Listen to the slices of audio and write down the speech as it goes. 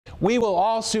We will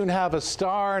all soon have a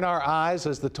star in our eyes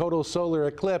as the total solar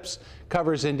eclipse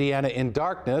covers Indiana in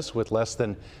darkness. With less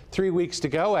than 3 weeks to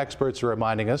go, experts are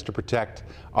reminding us to protect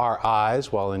our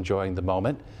eyes while enjoying the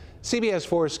moment. CBS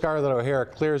 4's Scarlett O'Hara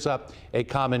clears up a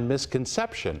common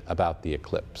misconception about the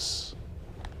eclipse.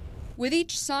 With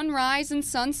each sunrise and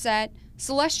sunset,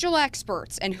 celestial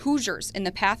experts and Hoosiers in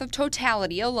the path of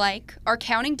totality alike are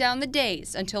counting down the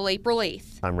days until April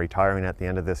 8th. I'm retiring at the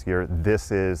end of this year.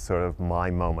 This is sort of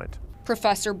my moment.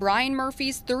 Professor Brian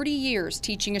Murphy's 30 years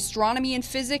teaching astronomy and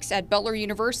physics at Butler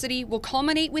University will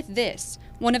culminate with this,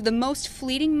 one of the most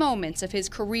fleeting moments of his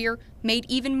career, made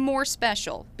even more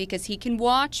special because he can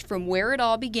watch from where it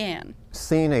all began.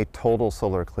 Seeing a total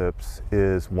solar eclipse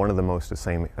is one of the most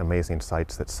amazing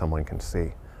sights that someone can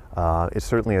see. It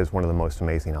certainly is one of the most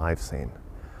amazing I've seen.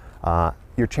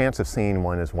 Your chance of seeing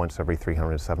one is once every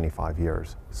 375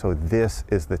 years. So this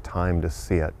is the time to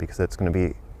see it because it's going to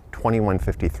be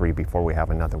 2153 before we have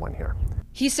another one here.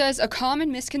 He says a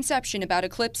common misconception about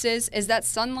eclipses is that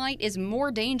sunlight is more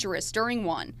dangerous during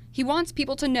one. He wants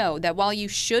people to know that while you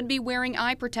should be wearing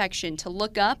eye protection to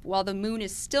look up while the moon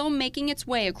is still making its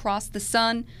way across the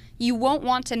sun, you won't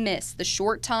want to miss the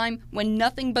short time when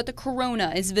nothing but the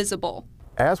corona is visible.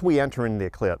 As we enter into the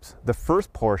eclipse, the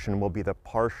first portion will be the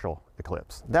partial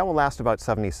eclipse. That will last about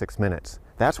 76 minutes.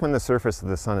 That's when the surface of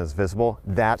the sun is visible.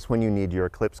 That's when you need your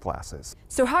eclipse glasses.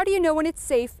 So how do you know when it's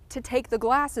safe to take the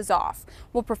glasses off?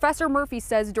 Well, Professor Murphy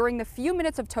says during the few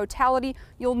minutes of totality,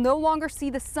 you'll no longer see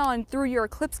the sun through your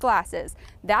eclipse glasses.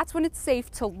 That's when it's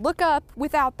safe to look up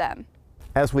without them.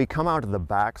 As we come out of the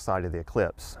back side of the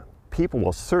eclipse, people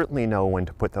will certainly know when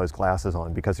to put those glasses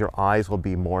on because your eyes will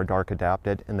be more dark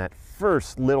adapted, and that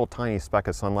first little tiny speck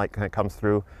of sunlight that comes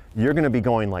through, you're going to be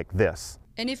going like this.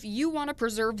 And if you want to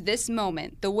preserve this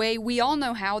moment the way we all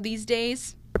know how these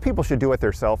days, what people should do with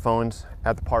their cell phones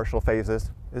at the partial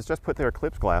phases is just put their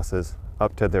eclipse glasses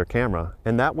up to their camera,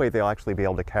 and that way they'll actually be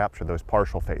able to capture those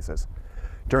partial phases.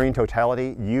 During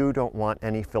totality, you don't want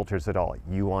any filters at all.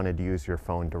 You want to use your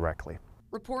phone directly.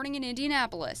 Reporting in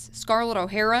Indianapolis, Scarlett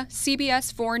O'Hara,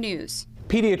 CBS 4 News.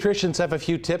 Pediatricians have a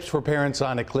few tips for parents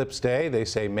on Eclipse Day. They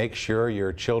say make sure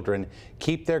your children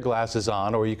keep their glasses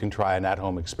on, or you can try an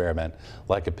at-home experiment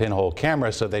like a pinhole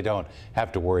camera so they don't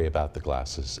have to worry about the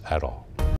glasses at all.